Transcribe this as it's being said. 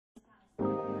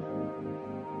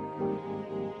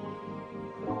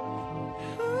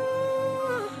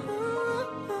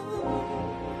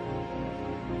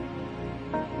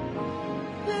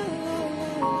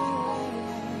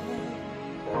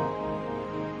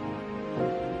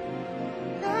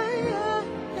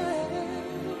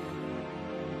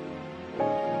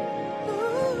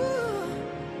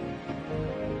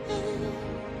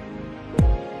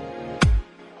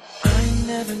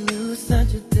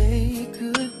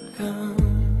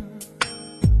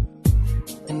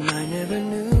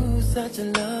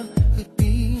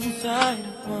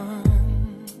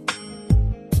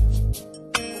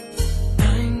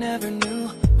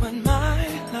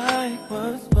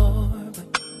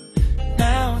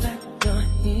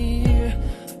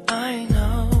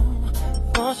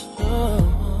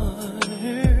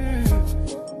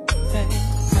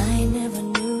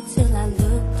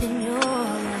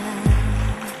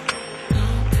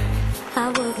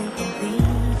wasn't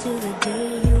complete till the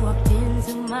day you walked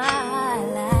into my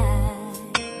life.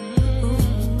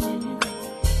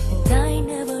 And I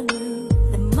never knew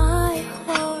that my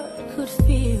heart could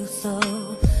feel so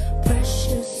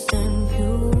precious and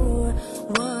pure.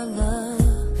 One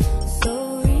love so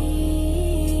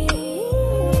real.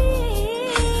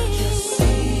 I just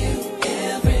see you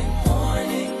every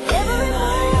morning. And I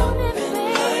open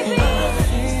my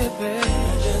eyes. I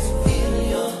just feel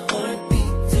your heart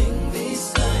beating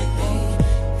beside me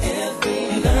every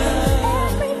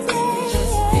night. We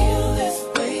just feel this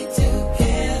way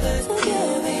together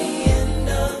till the end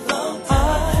of all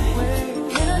time.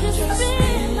 And I just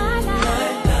spend my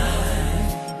life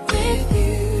with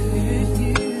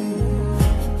you.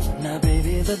 Now,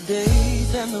 baby, the days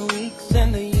and the weeks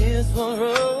and the years will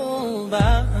roll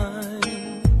by,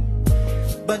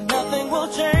 but nothing will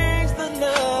change.